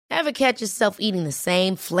Ever catch yourself eating the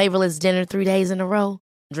same flavorless dinner 3 days in a row?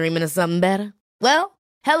 Dreaming of something better? Well,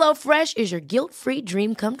 HelloFresh is your guilt-free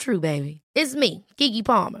dream come true, baby. It's me, Keke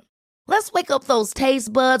Palmer. Let's wake up those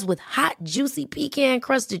taste buds with hot, juicy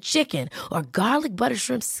pecan-crusted chicken or garlic butter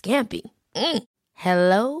shrimp scampi.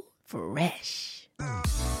 Hello Fresh.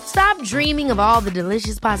 Stop dreaming of all the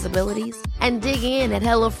delicious possibilities and dig in at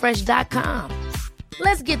HelloFresh.com.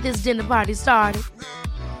 Let's get this dinner party started.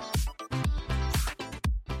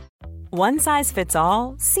 One size fits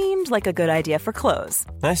all seemed like a good idea for clothes.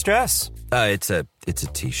 Nice dress. It's a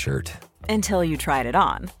t-shirt. Until you tried it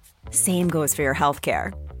on. Same goes for your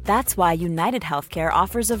healthcare. That's why United Healthcare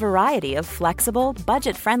offers a variety of flexible,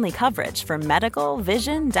 budget-friendly coverage for medical,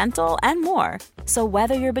 vision, dental, and more. So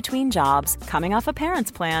whether you're between jobs, coming off a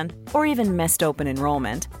parent's plan, or even missed open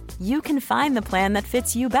enrollment, you can find the plan that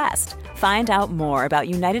fits you best. Find out more about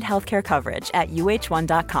United Healthcare coverage at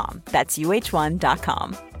uh1.com. That's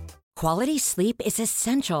uh1.com. Quality sleep is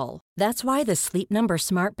essential. That's why the Sleep Number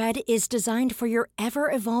Smart Bed is designed for your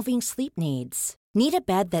ever-evolving sleep needs. Need a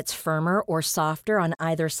bed that's firmer or softer on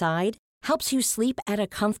either side? Helps you sleep at a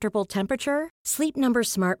comfortable temperature? Sleep Number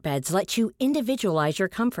Smart Beds let you individualize your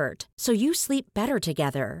comfort, so you sleep better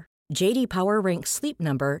together. J.D. Power ranks Sleep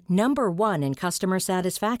Number number 1 in customer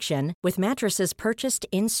satisfaction with mattresses purchased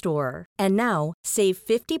in-store. And now, save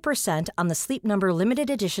 50% on the Sleep Number Limited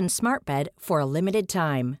Edition Smart Bed for a limited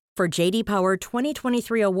time. For J.D. Power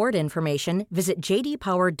 2023 award information, visit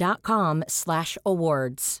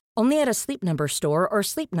jdpower.com/awards. Only at a Sleep Number store or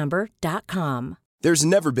sleepnumber.com. There's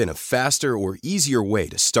never been a faster or easier way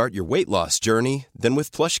to start your weight loss journey than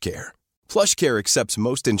with PlushCare. PlushCare accepts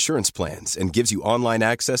most insurance plans and gives you online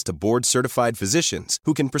access to board-certified physicians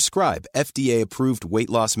who can prescribe FDA-approved weight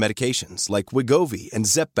loss medications like Wegovy and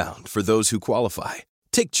Zepbound for those who qualify.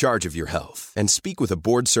 Take charge of your health and speak with a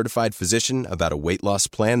board-certified physician about a weight loss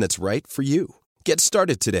plan that's right for you. Get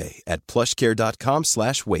started today at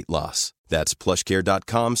plushcare.com/weight loss. That's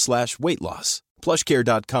plushcare.com/weight loss.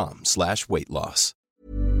 plushcare.com/weight loss.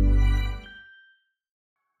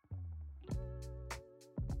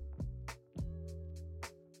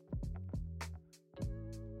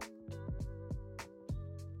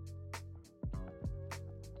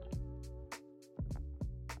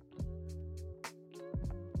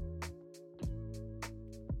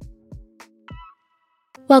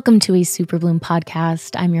 Welcome to a Super Bloom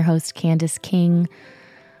podcast. I'm your host, Candace King.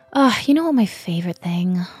 You know what my favorite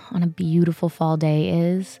thing on a beautiful fall day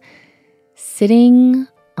is? Sitting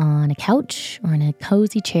on a couch or in a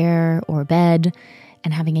cozy chair or bed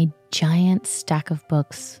and having a giant stack of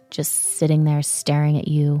books just sitting there staring at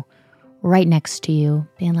you, right next to you,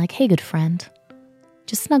 being like, hey, good friend,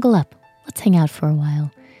 just snuggle up. Let's hang out for a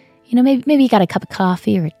while. You know, maybe you got a cup of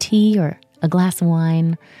coffee or a tea or a glass of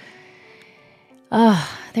wine.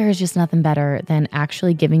 There is just nothing better than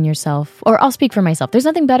actually giving yourself, or I'll speak for myself. There's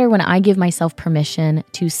nothing better when I give myself permission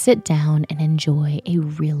to sit down and enjoy a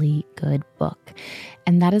really good book.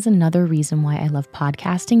 And that is another reason why I love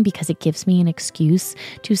podcasting, because it gives me an excuse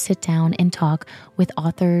to sit down and talk with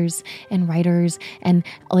authors and writers and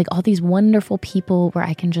like all these wonderful people where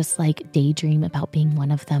I can just like daydream about being one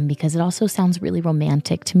of them, because it also sounds really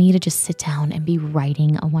romantic to me to just sit down and be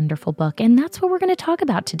writing a wonderful book. And that's what we're going to talk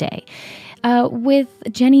about today with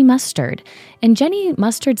Jenny Mustard. And Jenny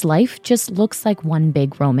Mustard's life just looks like one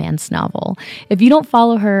big romance novel. If you don't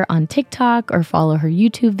follow her on TikTok or follow her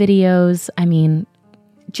YouTube videos, I mean,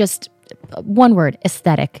 just one word,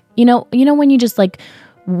 aesthetic. You know when you just like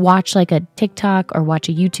watch like a TikTok or watch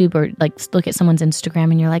a YouTube or like look at someone's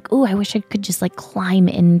Instagram and you're like, oh, I wish I could just like climb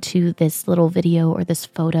into this little video or this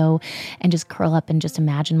photo and just curl up and just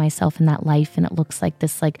imagine myself in that life. And it looks like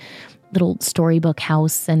this like little storybook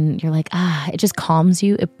house, and you're like, it just calms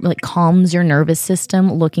you. It like calms your nervous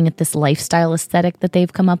system looking at this lifestyle aesthetic that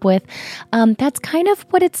they've come up with. That's kind of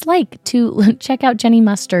what it's like to check out Jenny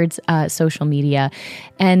Mustard's social media.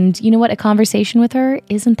 And you know what? A conversation with her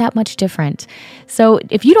isn't that much different. So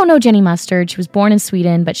if you don't know Jenny Mustard, she was born in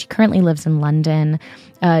Sweden, but she currently lives in London.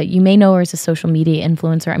 You may know her as a social media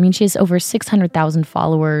influencer. I mean, she has over 600,000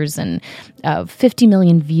 followers and 50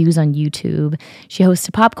 million views on YouTube. She hosts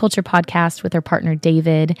a pop culture podcast with her partner,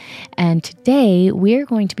 David. And today we're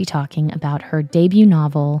going to be talking about her debut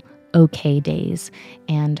novel, OK Days,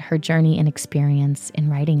 and her journey and experience in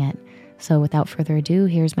writing it. So without further ado,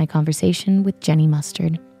 here's my conversation with Jenny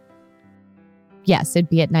Mustard. Yes, it'd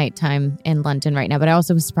be at nighttime in London right now, but I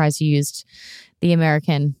also was surprised you used the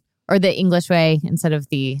American or the English way instead of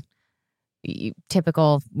the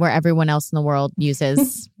typical where everyone else in the world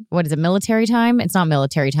uses, what is it, military time? It's not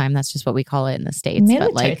military time. That's just what we call it in the States.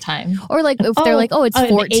 Military time. Or like if they're like, it's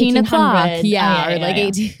 14 o'clock. Yeah. Or like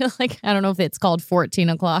 18, like, I don't know if it's called 14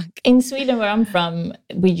 o'clock. In Sweden, where I'm from,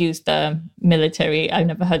 we use the military. I've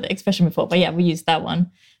never heard the expression before, but yeah, we use that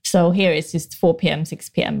one. So here it's just 4 p.m., 6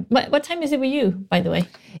 p.m. What time is it with you, by the way?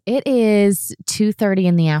 It is 2:30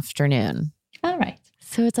 in the afternoon. All right.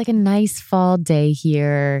 So it's like a nice fall day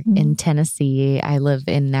here in Tennessee. I live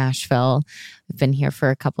in Nashville. I've been here for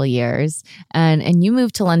a couple of years. And you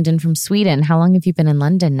moved to London from Sweden. How long have you been in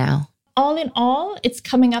London now? All in all, it's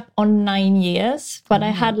coming up on 9 years. But I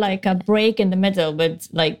had like a break in the middle with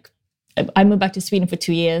like, I moved back to Sweden for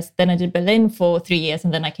 2 years. Then I did Berlin for 3 years.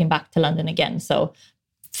 And then I came back to London again. So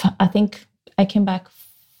I think I came back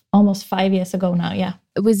almost 5 years ago now. Yeah.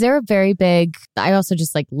 Was there a very big, I also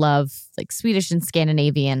just like love like Swedish and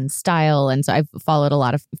Scandinavian style. And so I've followed a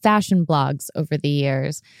lot of fashion blogs over the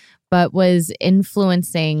years, but was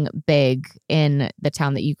influencing big in the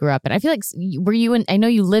town that you grew up in? I feel like, were you in, I know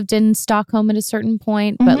you lived in Stockholm at a certain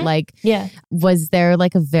point, but like, was there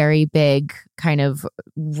like a very big kind of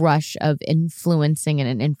rush of influencing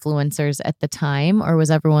and influencers at the time? Or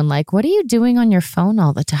was everyone like, what are you doing on your phone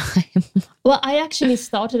all the time? Well, I actually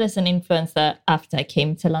started as an influencer after I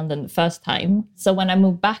came to London the first time. So when I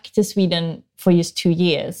moved back to Sweden for just 2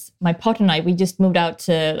 years, my partner and I, we just moved out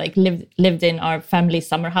to like lived in our family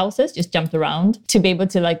summer houses, just jumped around to be able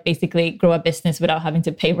to like basically grow a business without having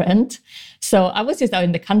to pay rent. So I was just out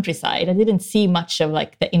in the countryside. I didn't see much of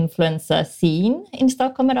like the influencer scene in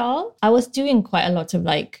Stockholm at all. I was doing quite a lot of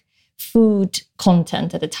like food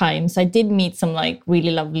content at the time. So I did meet some like really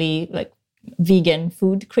lovely like vegan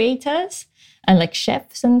food creators and like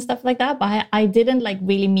chefs and stuff like that. But I didn't like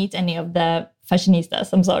really meet any of the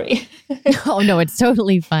fashionistas. I'm sorry. Oh, no, it's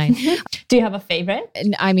totally fine. Do you have a favorite?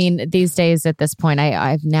 I mean, these days at this point,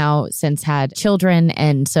 I've now since had children.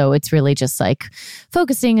 And so it's really just like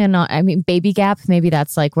focusing on, I mean, Baby Gap, maybe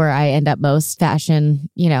that's like where I end up most. Fashion,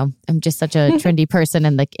 you know, I'm just such a trendy person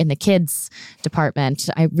in the kids department.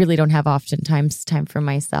 I really don't have oftentimes time for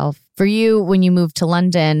myself. For you, when you moved to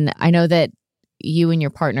London, I know that you and your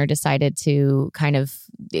partner decided to kind of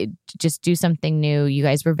just do something new. You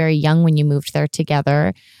guys were very young when you moved there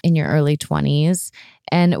together in your early 20s.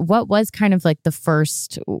 And what was kind of like the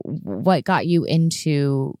first, what got you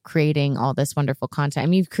into creating all this wonderful content? I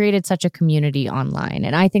mean, you've created such a community online,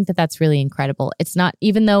 and I think that that's really incredible. It's not,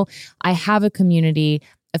 even though I have a community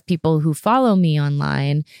of people who follow me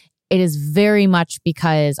online, it is very much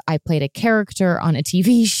because I played a character on a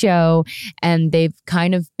TV show, and they've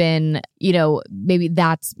kind of been, you know, maybe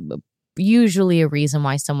that's usually a reason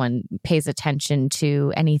why someone pays attention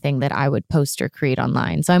to anything that I would post or create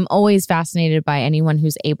online. So I'm always fascinated by anyone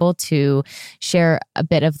who's able to share a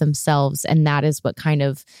bit of themselves. And that is what kind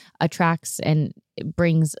of attracts and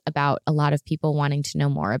brings about a lot of people wanting to know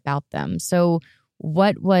more about them. So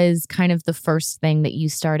what was kind of the first thing that you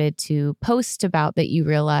started to post about that you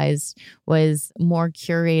realized was more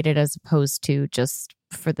curated as opposed to just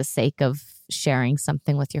for the sake of sharing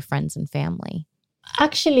something with your friends and family?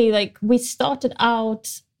 Actually, like we started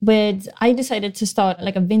out with, I decided to start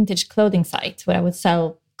like a vintage clothing site where I would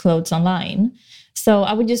sell clothes online. So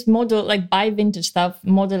I would just model, like buy vintage stuff,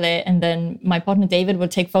 model it, and then my partner David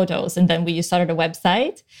would take photos, and then we just started a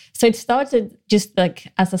website. So it started just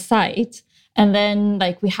like as a site. And then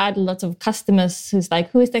like we had a lot of customers who's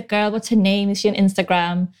like, who is that girl? What's her name? Is she on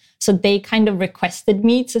Instagram? So they kind of requested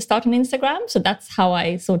me to start on Instagram. So that's how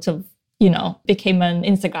I sort of, you know, became an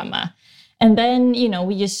Instagrammer. And then, you know,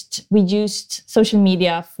 we used social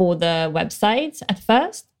media for the website at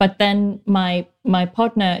first. But then my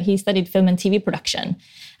partner, he studied film and TV production.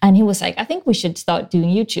 And he was like, I think we should start doing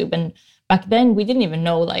YouTube. And back then we didn't even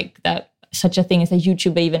know like that such a thing as a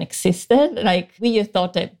YouTuber even existed. Like we just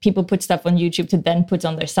thought that people put stuff on YouTube to then put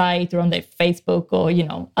on their site or on their Facebook or, you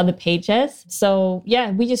know, other pages. So yeah,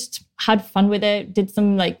 we just had fun with it, did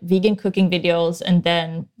some like vegan cooking videos, and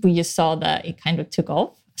then we just saw that it kind of took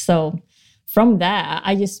off. So from there,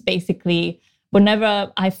 I just basically,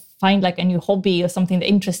 whenever I find like a new hobby or something that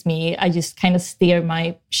interests me, I just kind of steer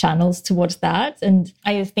my channels towards that. And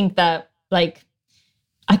I just think that like,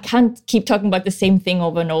 I can't keep talking about the same thing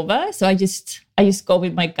over and over. So I just go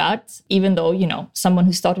with my gut, even though, you know, someone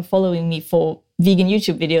who started following me for vegan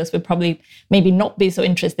YouTube videos would probably maybe not be so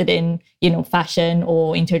interested in, you know, fashion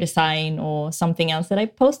or interior design or something else that I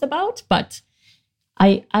post about. But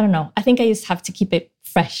I don't know. I think I just have to keep it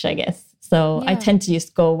fresh, I guess. So yeah. I tend to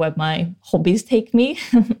just go where my hobbies take me.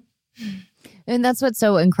 And that's what's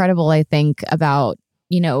so incredible, I think, about,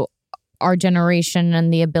 you know, our generation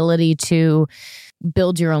and the ability to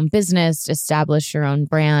build your own business, establish your own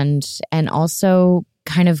brand, and also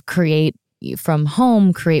kind of create from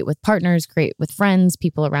home, create with partners, create with friends,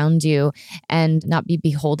 people around you, and not be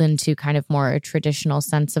beholden to kind of more a traditional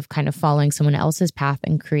sense of kind of following someone else's path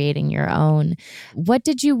and creating your own. What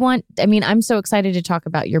did you want? I mean, I'm so excited to talk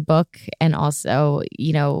about your book and also,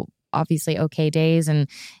 obviously OK Days and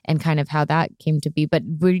kind of how that came to be. But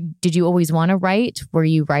did you always want to write? Were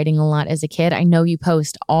you writing a lot as a kid? I know you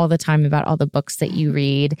post all the time about all the books that you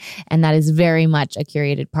read, and that is very much a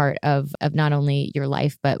curated part of not only your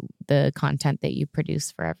life, but the content that you produce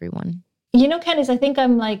for everyone. Candice, I think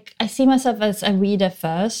I see myself as a reader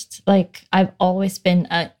first. Like, I've always been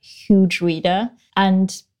a huge reader.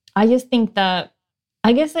 And I just think that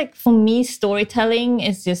for me, storytelling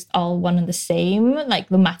is just all one and the same. Like,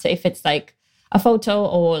 no matter if it's like a photo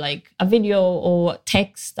or like a video or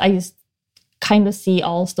text, I just kind of see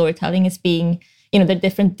all storytelling as being, the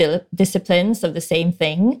different disciplines of the same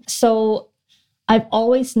thing. So I've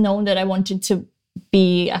always known that I wanted to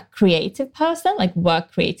be a creative person, like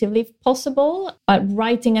work creatively if possible. But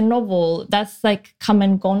writing a novel, that's like come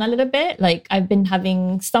and gone a little bit. Like, I've been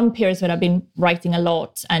having some periods where I've been writing a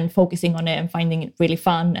lot and focusing on it and finding it really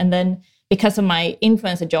fun. And then because of my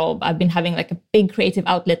influencer job, I've been having like a big creative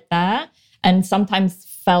outlet there, and sometimes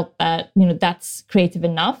felt that, that's creative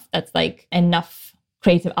enough. That's like enough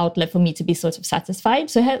creative outlet for me to be sort of satisfied.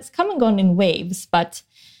 So it has come and gone in waves, but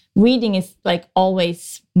reading is like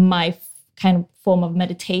always my kind of form of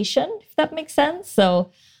meditation, if that makes sense. So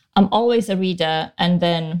I'm always a reader. And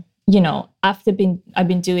then, I've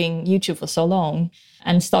been doing YouTube for so long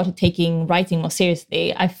and started taking writing more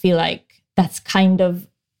seriously, I feel like that's kind of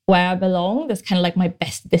where I belong. That's kind of like my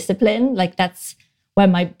best discipline. Like, that's where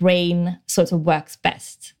my brain sort of works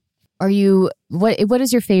best. What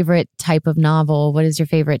is your favorite type of novel? What is your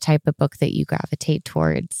favorite type of book that you gravitate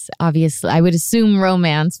towards? Obviously, I would assume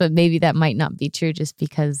romance, but maybe that might not be true just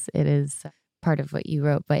because it is part of what you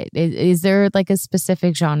wrote. But is there like a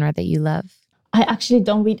specific genre that you love? I actually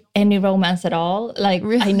don't read any romance at all. Like,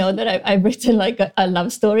 really? I know that I've written like a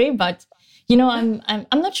love story, but I'm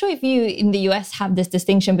not sure if you in the US have this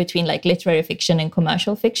distinction between like literary fiction and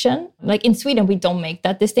commercial fiction. Like, in Sweden, we don't make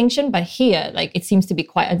that distinction, but here, like, it seems to be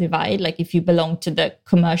quite a divide. Like, if you belong to the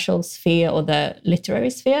commercial sphere or the literary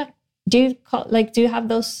sphere, do you have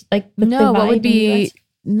those like the no? What would be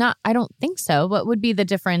not? I don't think so. What would be the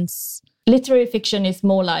difference? Literary fiction is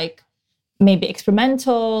more like maybe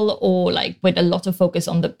experimental or like with a lot of focus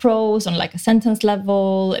on the prose, on like a sentence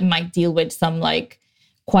level. It might deal with some like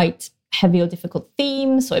quite heavy or difficult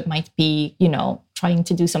themes. So it might be, trying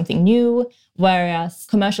to do something new. Whereas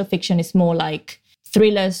commercial fiction is more like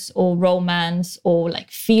thrillers or romance or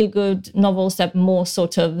like feel-good novels that more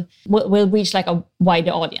sort of will reach like a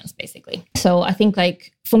wider audience, basically. So I think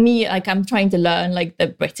like for me, like I'm trying to learn like the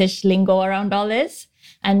British lingo around all this.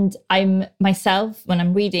 And I'm myself, when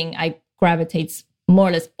I'm reading, I gravitate more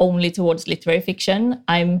or less only towards literary fiction.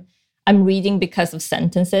 I'm reading because of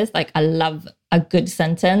sentences. Like, I love a good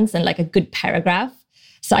sentence and like a good paragraph.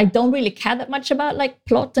 So I don't really care that much about like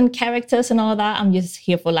plot and characters and all that. I'm just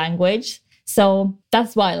here for language. So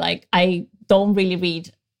that's why like I don't really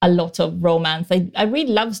read a lot of romance. I read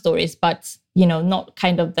love stories, but not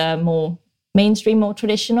kind of the more mainstream, more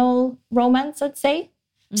traditional romance, I'd say.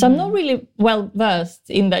 So I'm not really well versed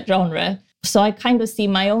in that genre. So I kind of see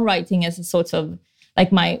my own writing as a sort of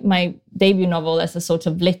like my debut novel as a sort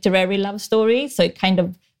of literary love story. So it kind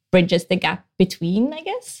of bridges the gap between, I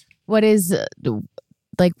guess. What is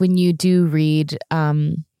like when you do read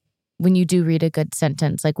a good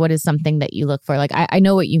sentence, like what is something that you look for? Like I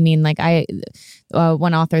know what you mean. Like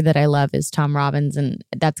one author that I love is Tom Robbins, and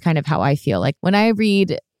that's kind of how I feel. Like when I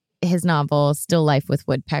read his novel, Still Life with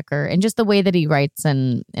Woodpecker, and just the way that he writes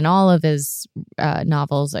and in all of his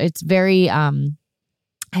novels, it's very, I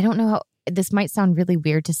don't know how, this might sound really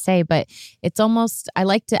weird to say, but it's almost, I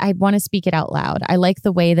want to speak it out loud. I like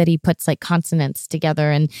the way that he puts like consonants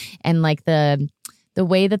together and like the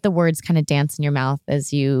way that the words kind of dance in your mouth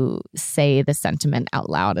as you say the sentiment out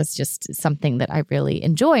loud is just something that I really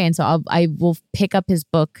enjoy. And so I will pick up his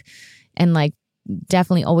book and like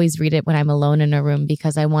definitely always read it when I'm alone in a room,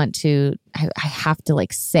 because I have to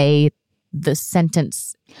like say the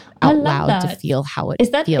sentence out loud to feel how it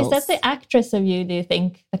feels. Is that the actress of you, do you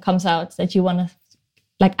think, that comes out that you want to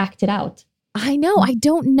like act it out? I know. I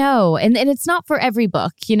don't know. And it's not for every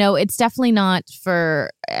book, it's definitely not for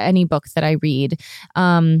any book that I read.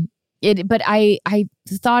 But I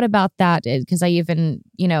thought about that because I even,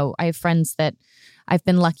 I have friends that I've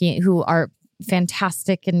been lucky who are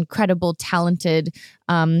fantastic, incredible, talented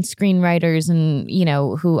screenwriters, and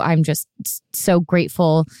who I'm just so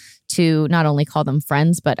grateful to not only call them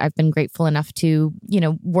friends, but I've been grateful enough to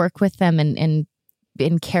work with them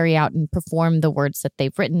and carry out and perform the words that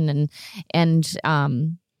they've written, and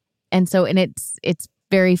it's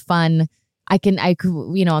very fun. I could,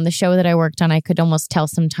 on the show that I worked on, I could almost tell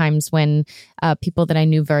sometimes when people that I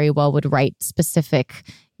knew very well would write specific,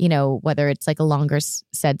 whether it's like a longer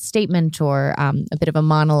said statement or a bit of a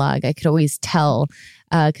monologue. I could always tell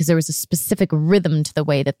because there was a specific rhythm to the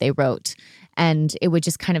way that they wrote, and it would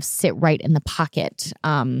just kind of sit right in the pocket.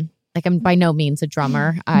 Like, I'm by no means a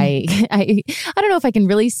drummer. I don't know if I can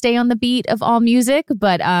really stay on the beat of all music,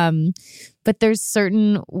 but there's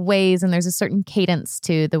certain ways and there's a certain cadence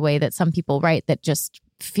to the way that some people write that just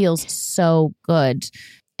feels so good.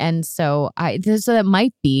 And so that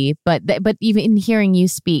might be, but even in hearing you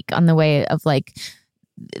speak on the way of like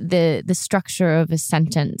the structure of a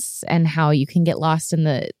sentence and how you can get lost in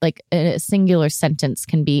a singular sentence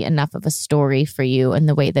can be enough of a story for you and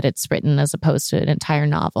the way that it's written as opposed to an entire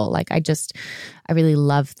novel. Like, I really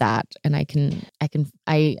love that. And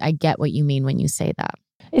I get what you mean when you say that.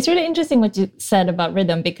 It's really interesting what you said about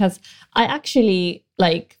rhythm, because I actually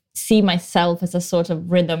see myself as a sort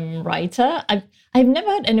of rhythm writer. I've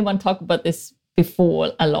never heard anyone talk about this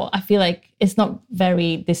before a lot. I feel like it's not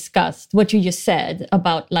very discussed. What you just said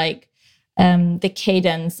about the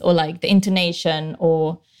cadence or the intonation,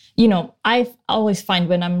 or I always find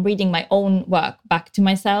when I'm reading my own work back to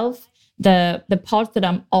myself, the part that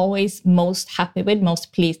I'm always most happy with,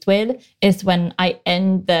 most pleased with, is when I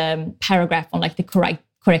end the paragraph on the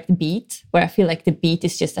correct beat, where I feel like the beat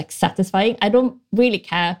is just satisfying. I don't really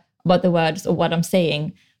care about the words or what I'm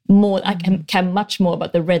saying. I can care much more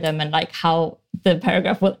about the rhythm and how the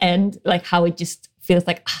paragraph will end, how it just feels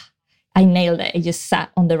like I nailed it. It just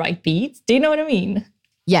sat on the right beat. Do you know what I mean?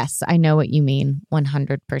 Yes, I know what you mean.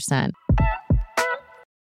 100%.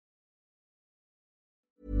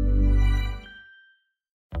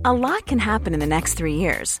 A lot can happen in the next 3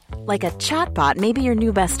 years. Like a chatbot may be your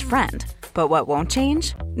new best friend. But what won't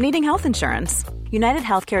change? Needing health insurance. United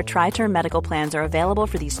Healthcare Tri-Term Medical Plans are available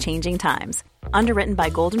for these changing times. Underwritten by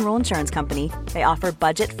Golden Rule Insurance Company, they offer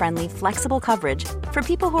budget-friendly, flexible coverage for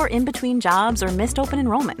people who are in between jobs or missed open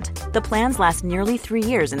enrollment. The plans last nearly 3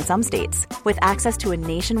 years in some states, with access to a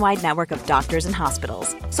nationwide network of doctors and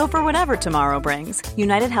hospitals. So for whatever tomorrow brings,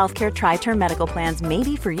 United Healthcare Tri-Term Medical Plans may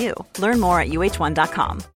be for you. Learn more at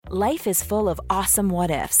uh1.com. Life is full of awesome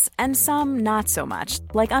what-ifs, and some not so much,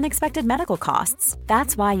 like unexpected medical costs.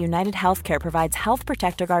 That's why United Healthcare provides Health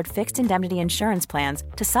Protector Guard fixed indemnity insurance plans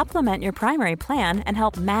to supplement your primary plan and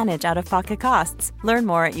help manage out-of-pocket costs. Learn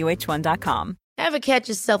more at uh1.com. Ever catch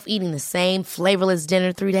yourself eating the same flavorless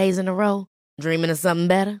dinner 3 days in a row? Dreaming of something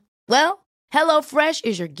better? Well, HelloFresh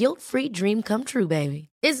is your guilt-free dream come true, baby.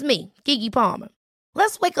 It's me, Keke Palmer.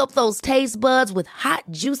 Let's wake up those taste buds with hot,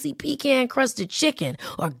 juicy pecan-crusted chicken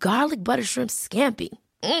or garlic butter shrimp scampi.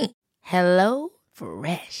 Hello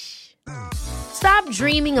Fresh. Stop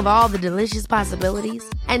dreaming of all the delicious possibilities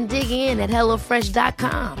and dig in at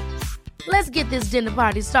HelloFresh.com. Let's get this dinner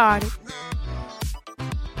party started.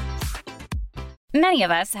 Many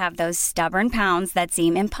of us have those stubborn pounds that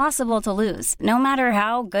seem impossible to lose, no matter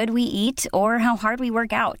how good we eat or how hard we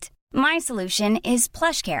work out. My solution is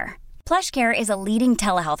PlushCare. PlushCare is a leading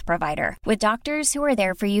telehealth provider with doctors who are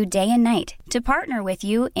there for you day and night to partner with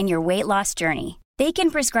you in your weight loss journey. They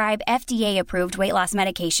can prescribe FDA-approved weight loss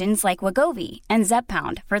medications like Wegovy and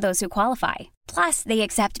Zepbound for those who qualify. Plus, they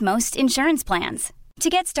accept most insurance plans. To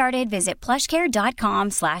get started, visit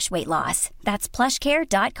plushcare.com/weightloss. That's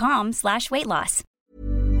plushcare.com/weightloss.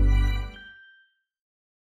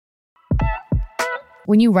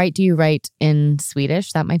 When you write, do you write in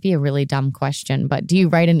Swedish? That might be a really dumb question, but do you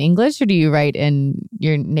write in English or do you write in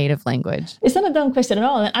your native language? It's not a dumb question at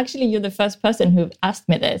all. And actually, you're the first person who asked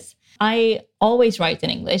me this. I always write in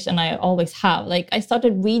English, and I always have. I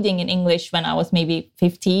started reading in English when I was maybe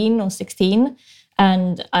 15 or 16.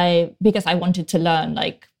 And because I wanted to learn,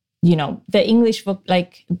 the English,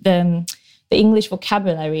 the English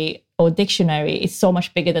vocabulary or dictionary is so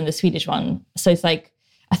much bigger than the Swedish one. So it's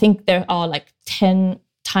I think there are 10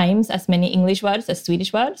 times as many English words as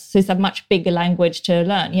Swedish words. So it's a much bigger language to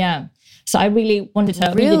learn. Yeah. So I really wanted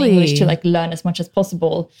to read in English to learn as much as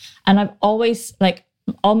possible. And I've always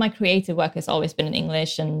all my creative work has always been in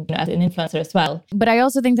English, and as an influencer as well. But I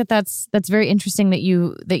also think that that's very interesting that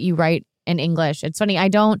you write in English. It's funny.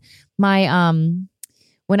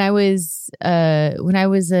 when I was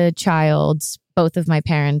a child, both of my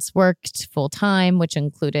parents worked full time, which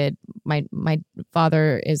included my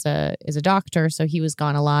father is a doctor, so he was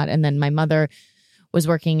gone a lot, and then my mother was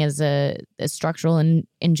working as a structural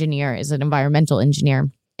engineer, as an environmental engineer.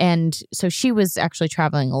 And so she was actually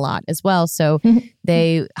traveling a lot as well. So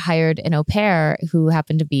they hired an au pair who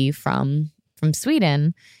happened to be from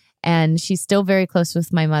Sweden. And she's still very close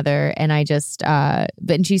with my mother. And I just, I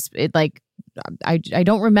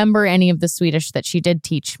don't remember any of the Swedish that she did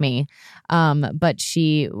teach me. But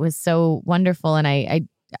she was so wonderful. And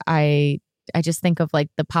I just think of like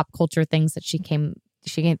the pop culture things that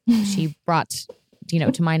she brought,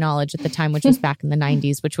 to my knowledge at the time, which was back in the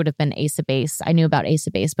 90s, which would have been Ace of Base. I knew about Ace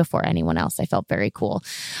of Base before anyone else. I felt very cool.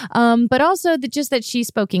 But also just that she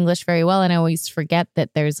spoke English very well. And I always forget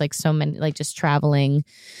that there's like so many, like just traveling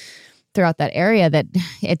throughout that area, that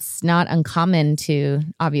it's not uncommon to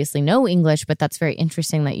obviously know English, but that's very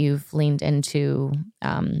interesting that you've leaned into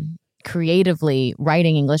creatively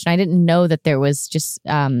writing English. And I didn't know that there was just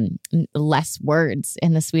less words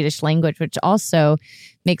in the Swedish language, which also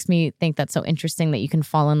makes me think that's so interesting that you can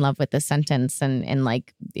fall in love with a sentence and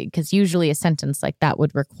like, because usually a sentence like that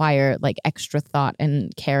would require like extra thought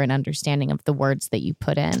and care and understanding of the words that you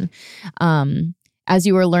put in. As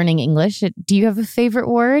you were learning English, do you have a favorite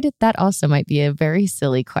word? That also might be a very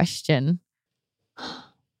silly question.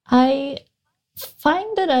 I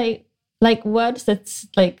find that I like words that's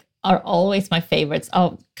like are always my favorites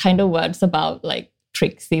are kind of words about like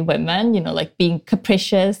tricksy women, like being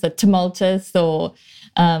capricious or tumultuous or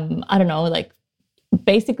I don't know, like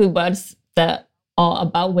basically words that are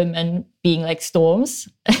about women being like storms.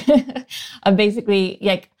 Are basically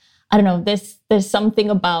like, I don't know, there's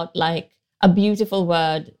something about like a beautiful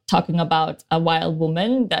word talking about a wild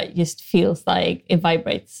woman that just feels like it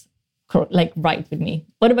vibrates like right with me.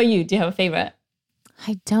 What about you? Do you have a favorite?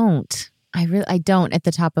 I don't. I don't at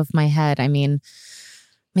the top of my head. I mean,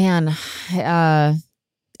 man,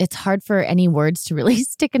 it's hard for any words to really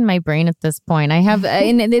stick in my brain at this point. I have,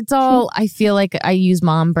 and it's all, I feel like I use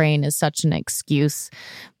mom brain as such an excuse,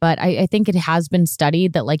 but I think it has been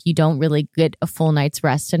studied that like you don't really get a full night's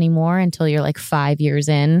rest anymore until you're like 5 years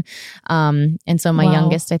in. And so my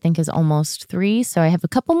youngest, I think, is almost 3. So I have a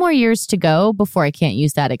couple more years to go before I can't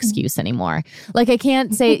use that excuse anymore. Like I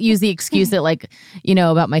can't use the excuse that like,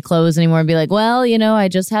 about my clothes anymore and be like, well, I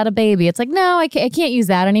just had a baby. It's like, no, I can't use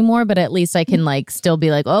that anymore. But at least I can like still be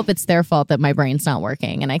like, oh, it's their fault that my brain's not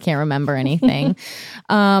working and I can't remember anything.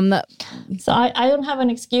 So I don't have an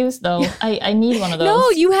excuse though. I need one of those. No,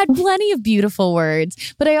 you had plenty of beautiful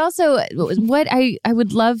words. But I also, what I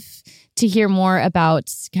would love to hear more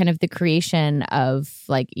about kind of the creation of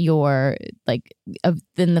like your, like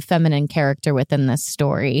in the feminine character within this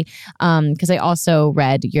story. Because I also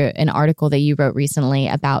read an article that you wrote recently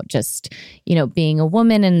about just, being a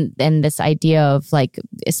woman and this idea of like,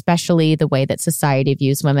 especially the way that society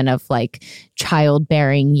views women of like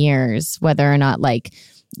childbearing years, whether or not like,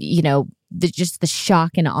 just the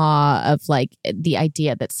shock and awe of like the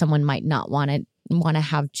idea that someone might not want to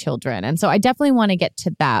have children. And so I definitely want to get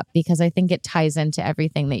to that because I think it ties into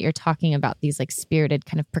everything that you're talking about, these like spirited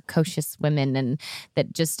kind of precocious women and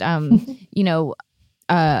that just, aren't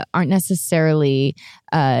necessarily,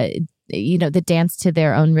 that dance to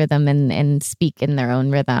their own rhythm and speak in their own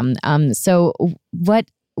rhythm. So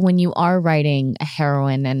when you are writing a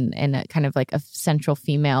heroine and a kind of like a central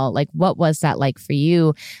female, like what was that like for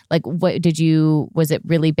you? Like was it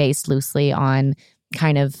really based loosely on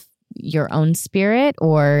kind of your own spirit,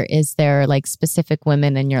 or is there like specific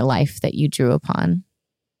women in your life that you drew upon?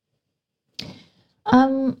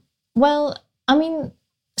 Well, I mean,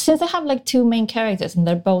 since I have like 2 main characters and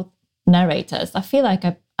they're both narrators, I feel like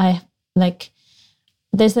I like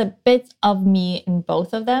there's a bit of me in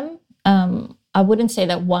both of them. I wouldn't say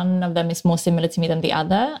that one of them is more similar to me than the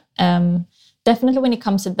other. Definitely when it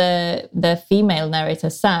comes to the female narrator,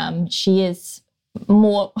 Sam, she is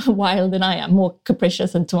more wild than I am, more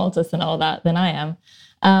capricious and tumultuous and all that than I am.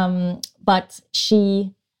 But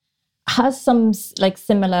she has some like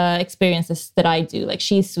similar experiences that I do. Like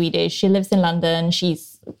she's Swedish, she lives in London,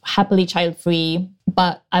 she's happily child-free.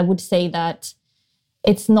 But I would say that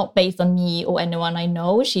it's not based on me or anyone I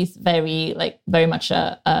know. She's very much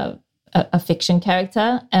a fiction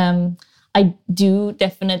character. I do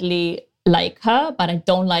definitely like her, but I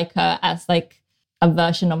don't like her as like a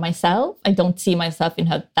version of myself. I don't see myself in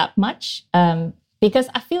her that much. because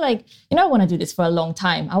I feel like, I want to do this for a long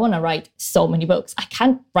time. I want to write so many books. I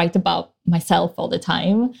can't write about myself all the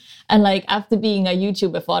time. And like, after being a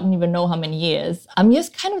YouTuber for I don't even know how many years, I'm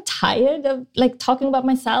just kind of tired of like talking about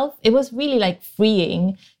myself. It was really like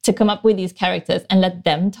freeing to come up with these characters and let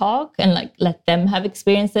them talk and like let them have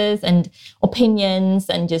experiences and opinions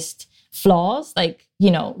and just flaws. Like,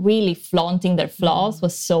 really flaunting their flaws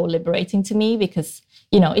was so liberating to me because,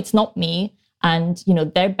 it's not me. And,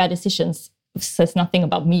 their bad decisions says nothing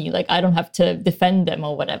about me. Like, I don't have to defend them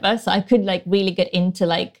or whatever. So I could like really get into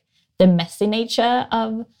like the messy nature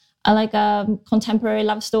of a contemporary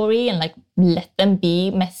love story and like let them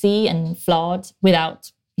be messy and flawed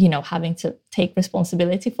without, having to take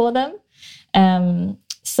responsibility for them.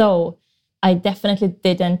 So I definitely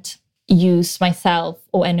didn't use myself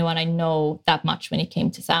or anyone I know that much when it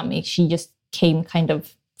came to Sammy. She just came kind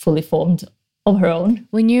of fully formed of her own.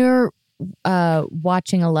 When you're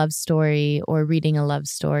watching a love story or reading a love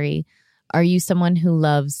story, are you someone who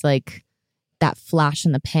loves like that flash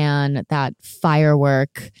in the pan, that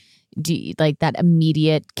firework? Do you, like that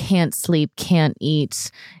immediate can't sleep, can't eat,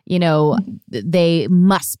 they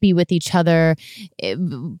must be with each other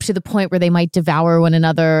to the point where they might devour one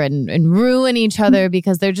another and ruin each other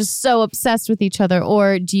because they're just so obsessed with each other?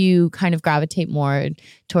 Or do you kind of gravitate more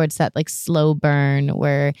towards that like slow burn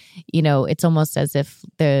where, it's almost as if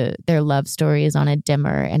their love story is on a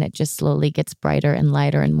dimmer and it just slowly gets brighter and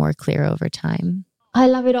lighter and more clear over time? I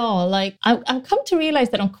love it all. Like, I've come to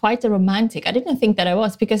realize that I'm quite a romantic. I didn't think that I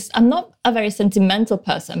was because I'm not a very sentimental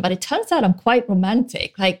person, but it turns out I'm quite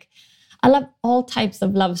romantic. Like, I love all types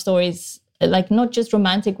of love stories, like not just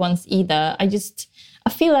romantic ones either. I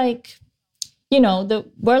feel like, the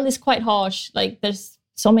world is quite harsh. Like, there's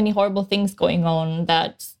so many horrible things going on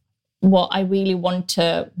that what I really want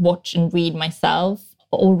to watch and read myself,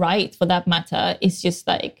 or write for that matter, is just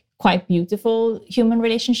like quite beautiful human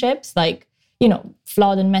relationships. Like,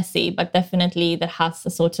 flawed and messy, but definitely that has a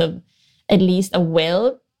sort of at least a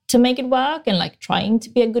will to make it work and like trying to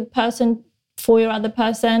be a good person for your other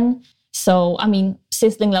person. So, I mean,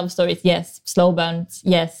 sizzling love stories, yes. Slow burns,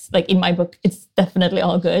 yes. Like in my book, it's definitely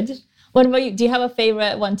all good. What about you? Do you have a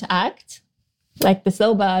favorite one to act? Like the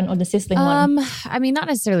slow burn or the sizzling one? I mean, not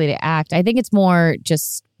necessarily to act. I think it's more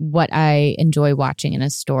just what I enjoy watching in a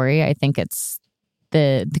story. I think it's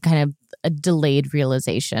the kind of a delayed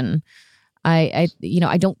realization. I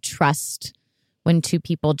don't trust when two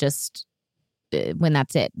people when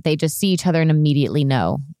that's it. They just see each other and immediately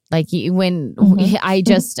know. Like when I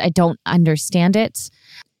don't understand it.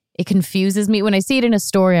 It confuses me. When I see it in a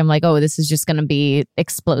story, I'm like, oh, this is just going to be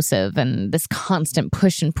explosive and this constant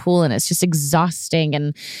push and pull, and it's just exhausting.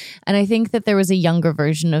 And I think that there was a younger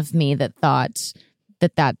version of me that thought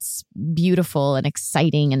that that's beautiful and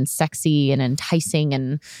exciting and sexy and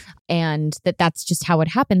enticing and that's just how it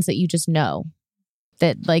happens, that you just know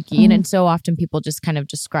that, like, and so often people just kind of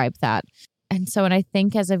describe that. And so, and I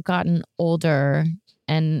think as I've gotten older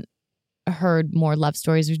and heard more love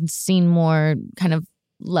stories or seen more kind of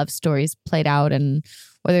love stories played out, and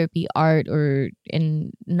whether it be art or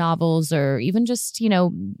in novels or even just,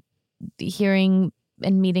 hearing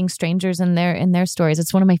and meeting strangers in their stories.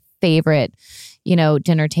 It's one of my favorite,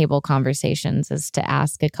 dinner table conversations is to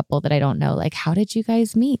ask a couple that I don't know, like, how did you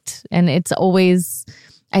guys meet? And it's always,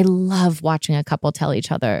 I love watching a couple tell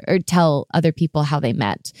each other or tell other people how they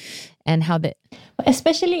met and how they...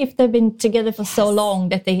 Especially if they've been together for so long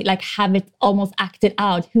that they like have it almost acted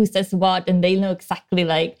out, who says what, and they know exactly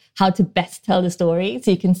like how to best tell the story. So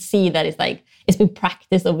you can see that it's like, it's been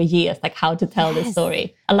practiced over years, like how to tell this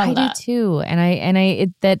story. I love that. I do too. And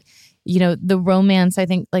the romance, I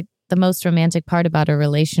think like the most romantic part about a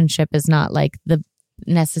relationship is not like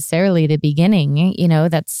necessarily the beginning,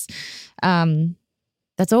 that's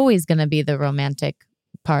always going to be the romantic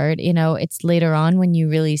part. It's later on when you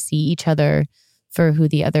really see each other for who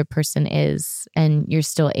the other person is, and you're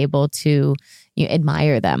still able to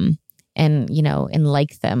admire them and, and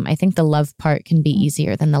like them. I think the love part can be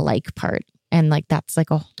easier than the like part. And like, that's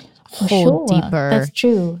like a whole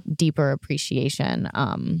deeper appreciation,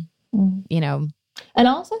 And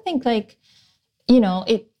I also think like,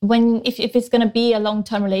 if it's going to be a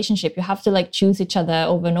long-term relationship, you have to like choose each other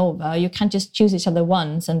over and over. You can't just choose each other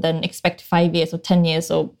once and then expect 5 years or 10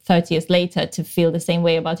 years or 30 years later to feel the same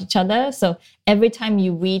way about each other. So every time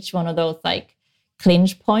you reach one of those like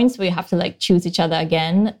clinch points where you have to like choose each other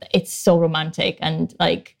again, it's so romantic. And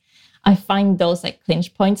like, I find those like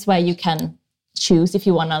clinch points where you can choose if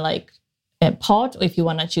you want to like part or if you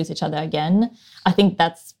want to choose each other again. I think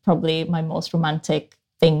that's probably my most romantic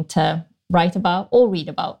thing to write about or read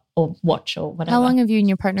about or watch or whatever. How long have you and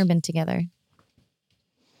your partner been together?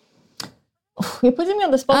 You're putting me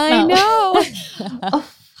on the spot I now. know.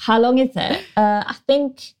 How long is it? I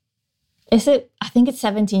think it's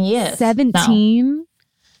 17 years. 17?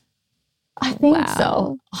 I think Wow.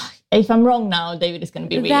 so. If I'm wrong now, David is going to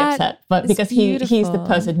be really upset. But because he's the beautiful.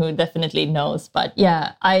 person who definitely knows. But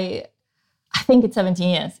yeah, I think it's 17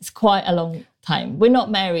 years. It's quite a long time. We're not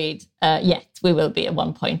married yet. We will be at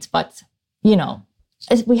one point. But, you know,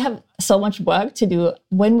 we have so much work to do.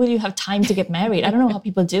 When will you have time to get married? I don't know how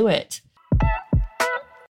people do it.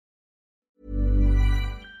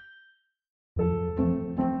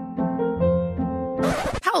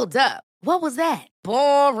 Hold up. What was that?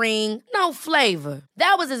 Boring. No flavor.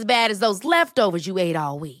 That was as bad as those leftovers you ate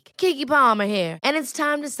all week. Keke Palmer here, and it's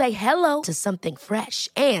time to say hello to something fresh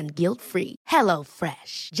and guilt-free. Hello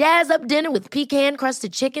Fresh. Jazz up dinner with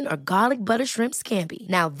pecan-crusted chicken or garlic butter shrimp scampi.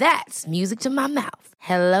 Now that's music to my mouth.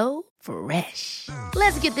 Hello Fresh.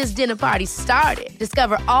 Let's get this dinner party started.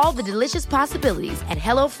 Discover all the delicious possibilities at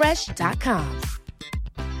hellofresh.com.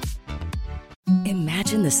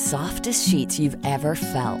 Imagine the softest sheets you've ever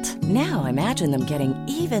felt. Now imagine them getting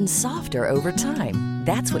even softer over time.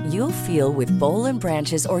 That's what you'll feel with Boll &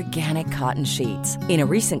 Branch's organic cotton sheets. In a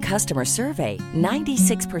recent customer survey,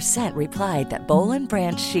 96% replied that Boll &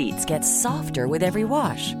 Branch sheets get softer with every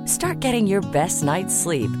wash. Start getting your best night's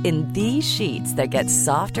sleep in these sheets that get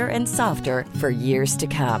softer and softer for years to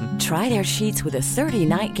come. Try their sheets with a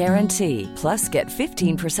 30-night guarantee. Plus, get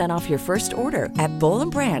 15% off your first order at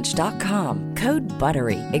bollandbranch.com. Code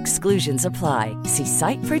BUTTERY. Exclusions apply. See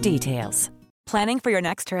site for details. Planning for your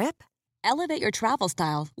next trip? Elevate your travel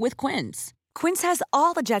style with Quince. Quince has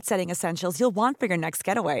all the jet-setting essentials you'll want for your next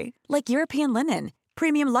getaway, like European linen,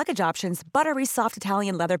 premium luggage options, buttery soft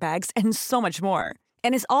Italian leather bags, and so much more.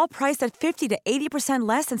 And is all priced at 50 to 80%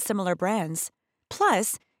 less than similar brands.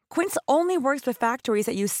 Plus, Quince only works with factories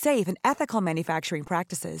that use safe and ethical manufacturing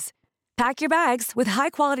practices. Pack your bags with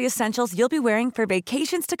high-quality essentials you'll be wearing for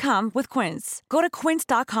vacations to come with Quince. Go to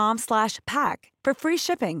quince.com/pack for free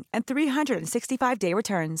shipping and 365-day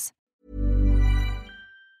returns.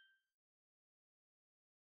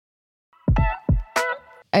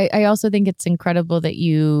 I also think it's incredible that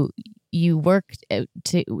you worked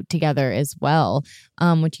together as well,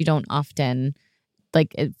 which you don't often,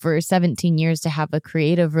 like, for 17 years to have a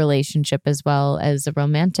creative relationship as well as a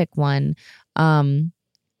romantic one.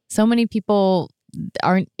 So many people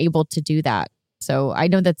aren't able to do that. So I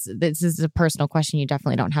know this is a personal question. You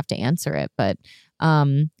definitely don't have to answer it, but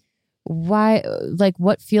why? Like,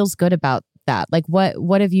 what feels good about that? Like,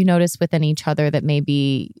 what have you noticed within each other that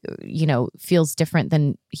maybe, you know, feels different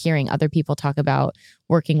than hearing other people talk about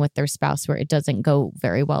working with their spouse where it doesn't go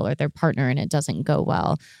very well, or their partner and it doesn't go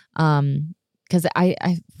well? Because I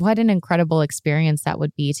what an incredible experience that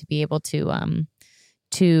would be to be able to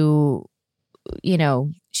you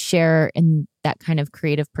know, share in that kind of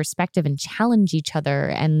creative perspective and challenge each other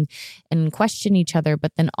and question each other.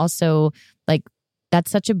 But then also, like,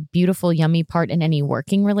 that's such a beautiful, yummy part in any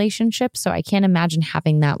working relationship. So I can't imagine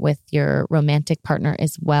having that with your romantic partner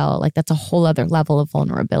as well. Like, that's a whole other level of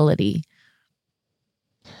vulnerability.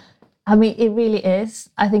 I mean, it really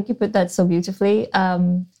is. I think you put that so beautifully.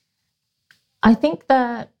 I think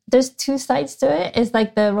that there's two sides to it. It's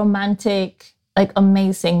like the romantic, like,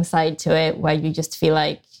 amazing side to it, where you just feel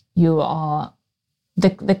like you are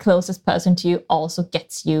the closest person to you also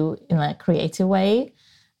gets you in a creative way,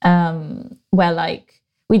 where, like,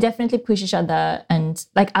 we definitely push each other, and,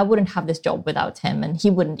 like, I wouldn't have this job without him, and he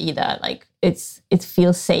wouldn't either. Like, it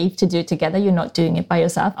feels safe to do it together. You're not doing it by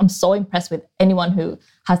yourself. I'm so impressed with anyone who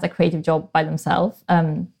has a creative job by themselves.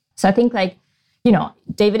 So I think, like, you know,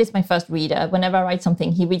 David is my first reader. Whenever I write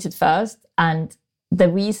something, he reads it first, and the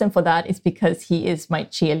reason for that is because he is my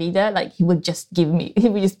cheerleader. Like, he would just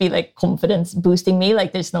be like confidence boosting me.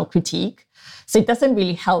 Like, there's no critique. So it doesn't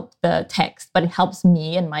really help the text, but it helps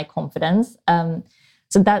me and my confidence.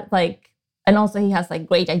 So that, like, and also he has, like,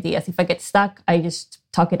 great ideas. If I get stuck, I just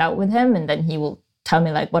talk it out with him, and then he will tell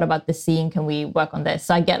me, like, what about this scene? Can we work on this?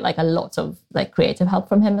 So I get, like, a lot of, like, creative help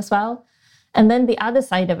from him as well. And then the other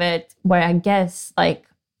side of it, where I guess, like,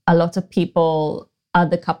 a lot of people,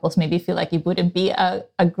 other couples maybe feel like it wouldn't be a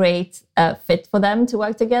great fit for them to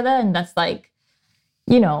work together. And that's, like,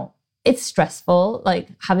 you know, it's stressful. Like,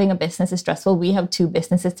 having a business is stressful. We have 2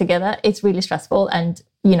 businesses together. It's really stressful. And,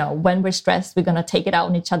 you know, when we're stressed, we're going to take it out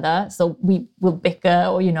on each other. So we will bicker,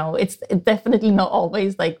 or, you know, it's definitely not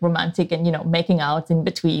always, like, romantic and, you know, making out in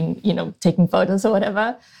between, you know, taking photos or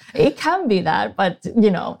whatever. It can be that, but, you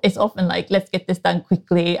know, it's often like, let's get this done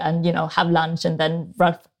quickly and, you know, have lunch and then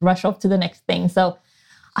rush off to the next thing. So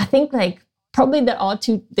I think, like, probably there are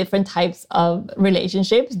two different types of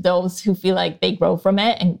relationships, those who feel like they grow from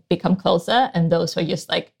it and become closer, and those who are just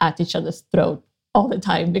like at each other's throat all the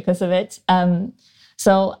time because of it.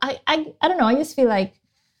 So I don't know, I just feel like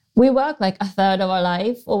we work like a third of our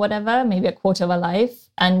life or whatever, maybe a quarter of our life.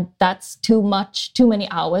 And that's too many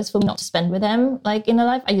hours for me not to spend with him like in a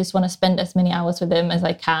life. I just want to spend as many hours with him as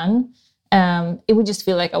I can. It would just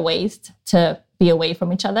feel like a waste to be away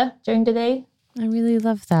from each other during the day. I really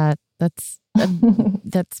love that. That's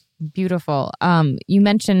beautiful. You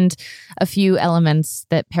mentioned a few elements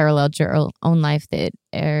that paralleled your own life that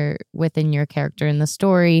are within your character in the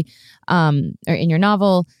story, or in your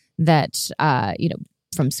novel, that,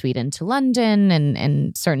 from Sweden to London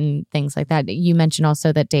and certain things like that. You mentioned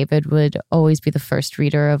also that David would always be the first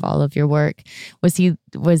reader of all of your work.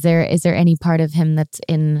 Is there any part of him that's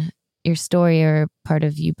in your story, or part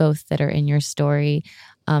of you both that are in your story,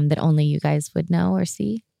 that only you guys would know or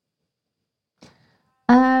see?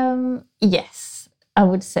 Yes, I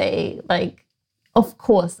would say, like, of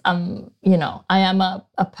course, I am a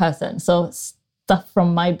person. So stuff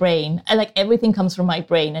from my brain, like everything comes from my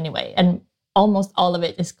brain anyway. And almost all of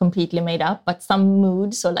it is completely made up, but some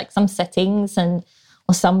moods or like some settings or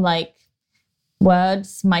some like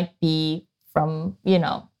words might be from,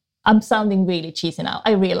 I'm sounding really cheesy now.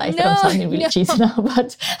 I realize that I'm sounding really cheesy now,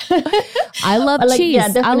 but I love cheese.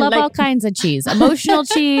 Yeah, I love all kinds of cheese. Emotional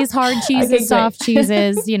cheese, hard cheeses, okay, soft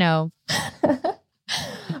cheeses,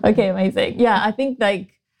 Okay, amazing. Yeah, I think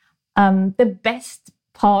like the best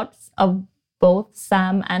parts of both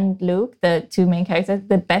Sam and Luke, the two main characters,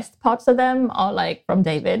 the best parts of them are like from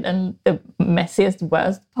David, and the messiest,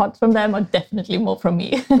 worst parts from them are definitely more from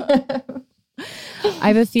me. I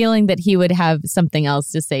have a feeling that he would have something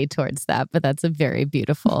else to say towards that, but that's a very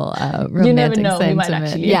beautiful romantic you never know, sentiment. We might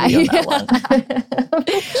actually agree on that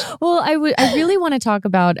one. Well, I really want to talk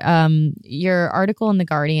about your article in The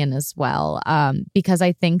Guardian as well, because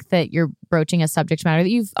I think that you're broaching a subject matter that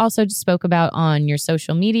you've also spoke about on your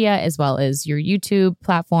social media as well as your YouTube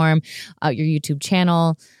platform, your YouTube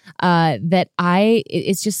channel.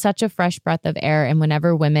 It's just such a fresh breath of air. And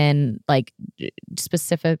whenever women like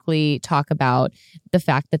specifically talk about the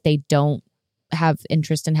fact that they don't have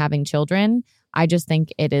interest in having children, I just think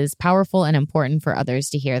it is powerful and important for others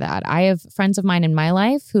to hear that. I have friends of mine in my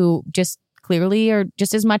life who just clearly, or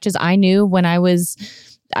just as much as I knew when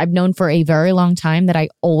I've known for a very long time that I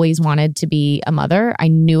always wanted to be a mother. I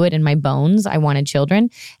knew it in my bones. I wanted children.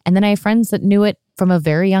 And then I have friends that knew it from a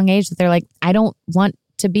very young age that they're like, I don't want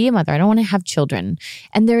to be a mother. I don't want to have children.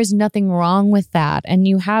 And there is nothing wrong with that. And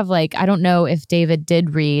you have like, I don't know if David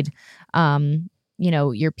did read,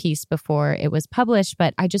 your piece before it was published,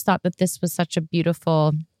 but I just thought that this was such a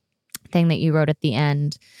beautiful thing that you wrote at the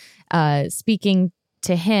end, speaking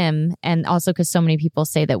to him. And also because so many people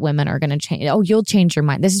say that women are going to change. Oh, you'll change your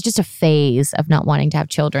mind. This is just a phase of not wanting to have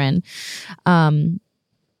children.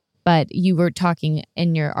 But you were talking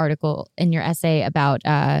in your article, in your essay about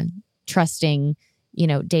trusting,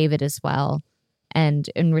 David as well, and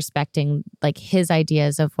respecting like his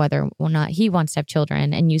ideas of whether or not he wants to have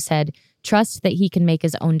children. And you said, trust that he can make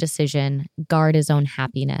his own decision, guard his own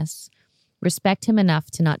happiness. Respect him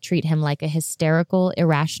enough to not treat him like a hysterical,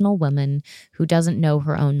 irrational woman who doesn't know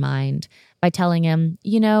her own mind by telling him,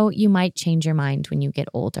 you might change your mind when you get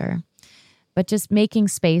older. But just making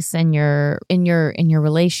space in your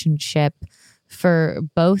relationship for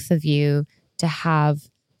both of you to have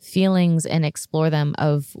feelings and explore them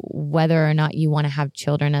of whether or not you want to have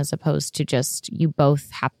children, as opposed to just you both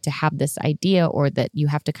have to have this idea, or that you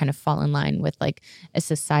have to kind of fall in line with like a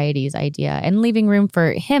society's idea, and leaving room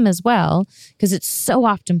for him as well, because it's so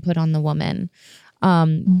often put on the woman.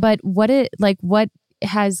 But what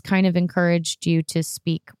has kind of encouraged you to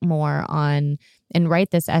speak more on and write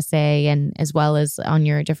this essay, and as well as on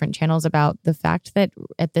your different channels, about the fact that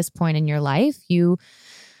at this point in your life you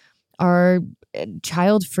are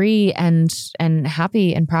child-free and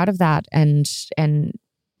happy and proud of that, and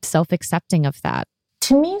self-accepting of that?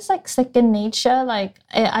 To me, it's like second nature. Like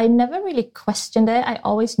I never really questioned it. I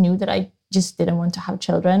always knew that I just didn't want to have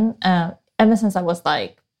children ever since I was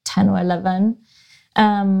like 10 or 11.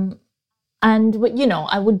 And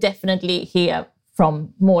I would definitely hear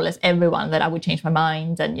from more or less everyone that I would change my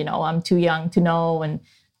mind, and I'm too young to know, and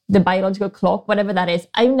the biological clock, whatever that is.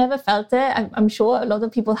 I've never felt it. I'm sure a lot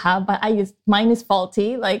of people have, but mine is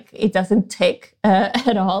faulty. Like it doesn't tick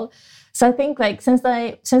at all. So I think like since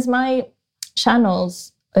my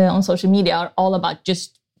channels on social media are all about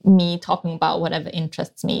just me talking about whatever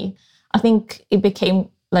interests me, I think it became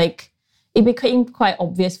quite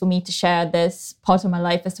obvious for me to share this part of my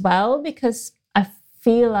life as well, because I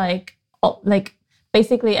feel like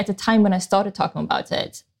basically at the time when I started talking about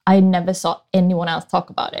it, I never saw anyone else talk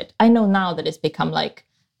about it. I know now that it's become like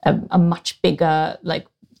a much bigger like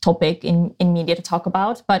topic in media to talk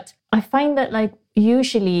about. But I find that like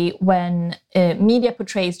usually when media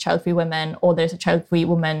portrays child-free women, or there's a child-free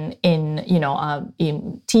woman in, you know,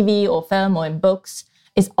 in TV or film or in books,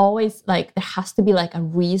 it's always like there has to be like a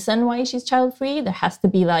reason why she's child-free. There has to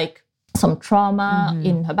be like some trauma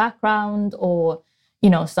in her background, or, you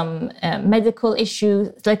know, some medical issues,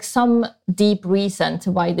 like some deep reason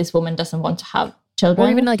to why this woman doesn't want to have children.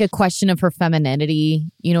 Or even like a question of her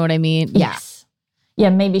femininity. You know what I mean? Yes. Yeah,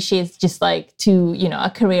 maybe she's just like too, you know, a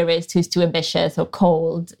careerist who's too ambitious or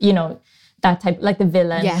cold, you know, that type, like the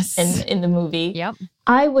villain in the movie. Yep.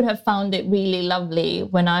 I would have found it really lovely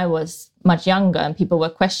when I was much younger and people were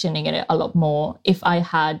questioning it a lot more if I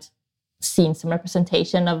had seen some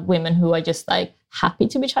representation of women who are just like happy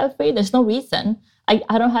to be child-free. There's no reason.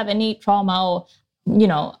 I don't have any trauma, or, you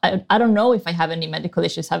know, I don't know if I have any medical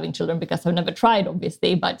issues having children because I've never tried,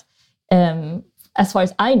 obviously. But as far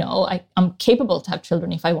as I know, I'm capable to have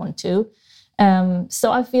children if I want to.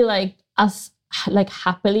 So I feel like us like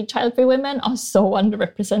happily child-free women are so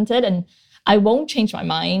underrepresented, and I won't change my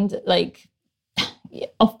mind. Like,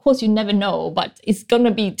 of course, you never know, but it's going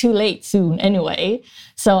to be too late soon anyway.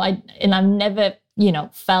 So I've never, you know,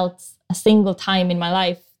 felt a single time in my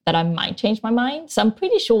life that I might change my mind. So I'm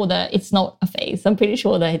pretty sure that it's not a phase. I'm pretty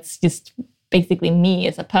sure that it's just basically me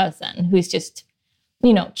as a person who's just,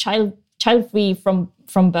 you know, child-free from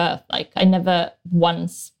birth. Like, I never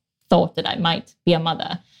once thought that I might be a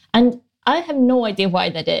mother. And I have no idea why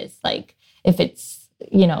that is. Like, if it's,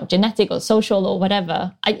 you know, genetic or social or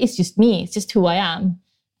whatever, it's just me. It's just who I am.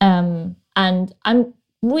 And I'm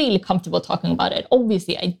really comfortable talking about it.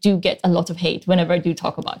 Obviously, I do get a lot of hate whenever I do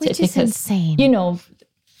talk about it. Which is insane. You know,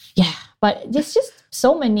 yeah. But there's just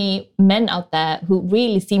so many men out there who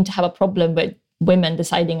really seem to have a problem with women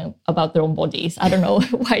deciding about their own bodies. I don't know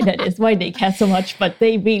why that is, why they care so much, but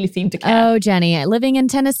they really seem to care. Oh, Jenny, living in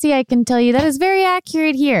Tennessee, I can tell you that is very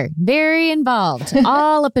accurate here. Very involved.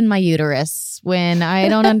 All up in my uterus when I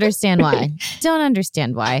don't understand why. Don't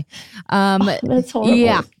understand why. That's horrible.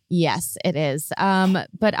 Yeah. Yes, it is.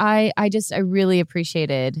 But I really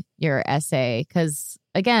appreciated your essay because,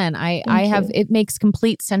 again, it makes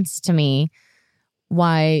complete sense to me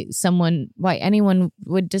why anyone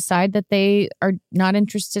would decide that they are not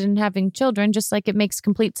interested in having children, just like it makes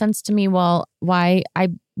complete sense to me why I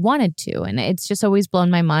wanted to. And it's just always blown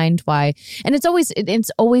my mind why. And it's always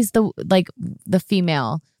the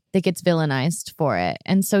female that gets villainized for it.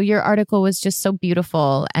 And so your article was just so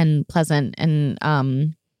beautiful and pleasant and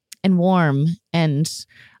warm and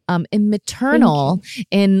maternal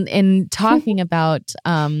in talking about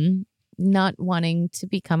not wanting to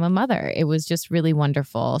become a mother. It was just really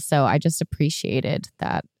wonderful. So I just appreciated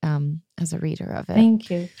that as a reader of it.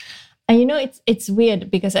 Thank you. And you know, it's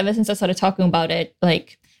weird because ever since I started talking about it,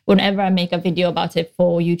 like whenever I make a video about it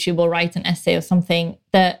for YouTube or write an essay or something,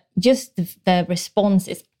 the response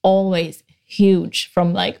is always huge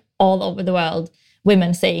from like all over the world.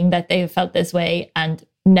 Women saying that they felt this way and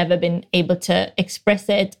never been able to express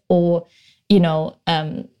it or, you know,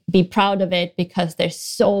 be proud of it because there's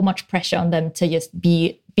so much pressure on them to just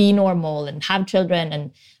be normal and have children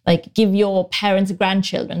and like give your parents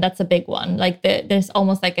grandchildren. That's a big one. Like there's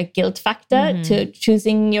almost like a guilt factor to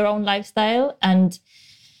choosing your own lifestyle. And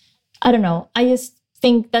I don't know. I just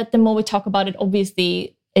think that the more we talk about it,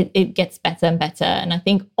 obviously it gets better and better. And I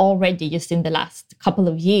think already just in the last couple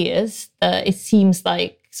of years, it seems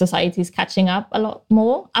like society is catching up a lot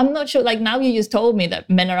more. I'm not sure, like now you just told me that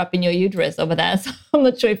men are up in your uterus over there. So I'm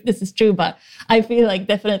not sure if this is true, but I feel like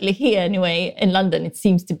definitely here anyway, in London, it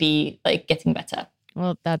seems to be like getting better.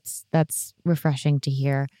 Well, that's refreshing to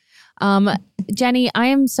hear. Jenny, I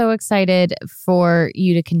am so excited for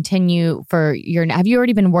you to continue have you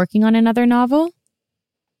already been working on another novel?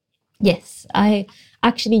 Yes, I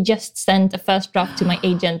actually just sent a first draft to my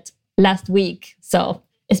agent last week. So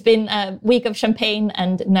it's been a week of champagne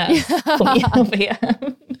and nerves for me over here.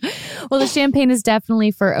 Well, the champagne is definitely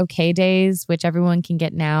for OK Days, which everyone can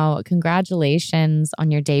get now. Congratulations on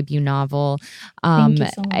your debut novel. Thank you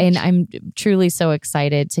so much. And I'm truly so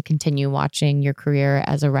excited to continue watching your career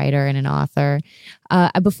as a writer and an author.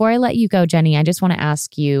 Before I let you go, Jenny, I just want to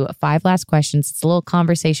ask you 5 last questions. It's a little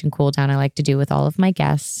conversation cool down I like to do with all of my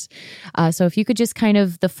guests. So if you could just kind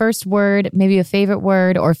of the first word, maybe a favorite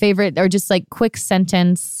word or just like quick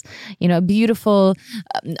sentence, you know, a beautiful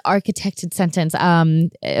architected sentence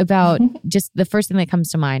about just the first thing that comes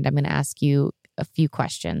to mind. I'm going to ask you a few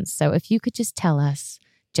questions. So if you could just tell us,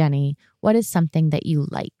 Jenny, what is something that you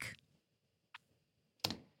like?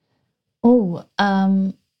 Oh,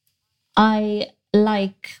 I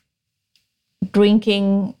like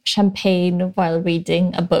drinking champagne while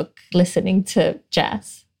reading a book, listening to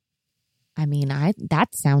jazz. I mean,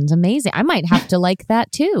 that sounds amazing. I might have to like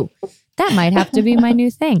that too. That might have to be my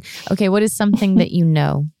new thing. Okay, what is something that you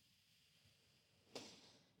know?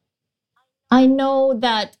 I know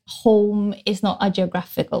that home is not a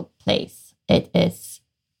geographical place. It is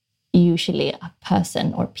usually a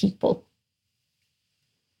person or people.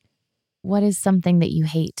 What is something that you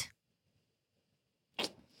hate?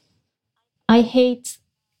 I hate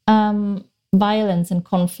violence and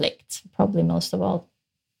conflict, probably most of all.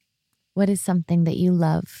 What is something that you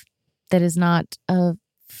love that is not a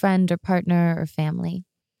friend or partner or family?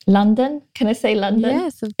 London? Can I say London?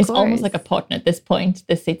 Yes, of course. It's almost like a partner at this point,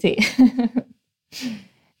 the city.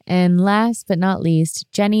 And last but not least,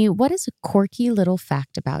 Jenny, what is a quirky little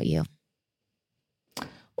fact about you?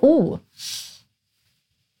 Oh,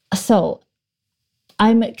 so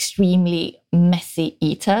I'm an extremely messy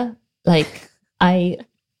eater. Like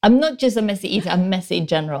I'm not just a messy eater, I'm messy in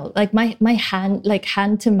general. Like my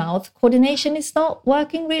hand to mouth coordination is not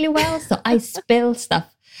working really well. So I spill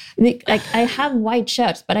stuff. Like I have white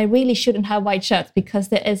shirts, but I really shouldn't have white shirts because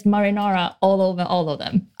there is marinara all over all of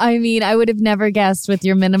them. I mean, I would have never guessed with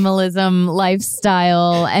your minimalism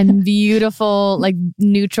lifestyle and beautiful, like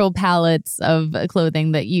neutral palettes of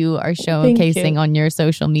clothing that you are showcasing on your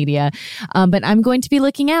social media. But I'm going to be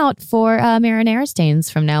looking out for marinara stains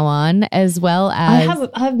from now on, as well as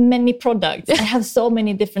I have many products. I have so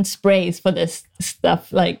many different sprays for this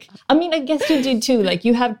stuff. Like, I mean, I guess you do too. Like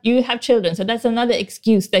you have children, so that's another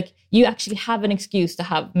excuse. Like you actually have an excuse to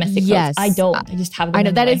have messy clothes. Yes. I don't. I just have them. I know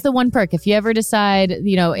anyway. that is the one perk. If you ever decide,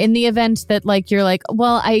 in the event that like you're like,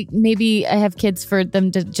 well, I have kids for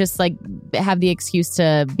them to just like have the excuse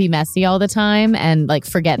to be messy all the time and like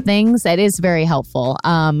forget things. It is very helpful.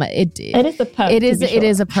 It is a perk. It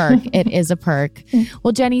is a perk. It is a perk.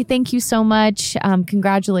 Well, Jenny, thank you so much.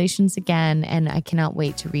 Congratulations again, and I cannot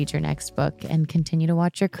wait to read your next book and continue to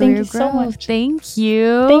watch your career grow. So much. Thank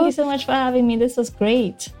you. Thank you so much for having me. This was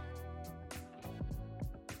great.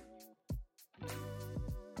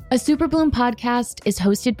 A Superbloom podcast is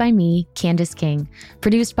hosted by me, Candice King,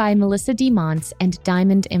 produced by Melissa D. Montz and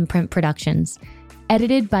Diamond Imprint Productions,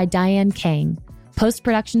 edited by Diane Kang,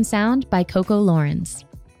 post-production sound by Coco Lawrence,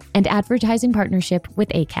 and advertising partnership with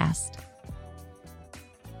Acast.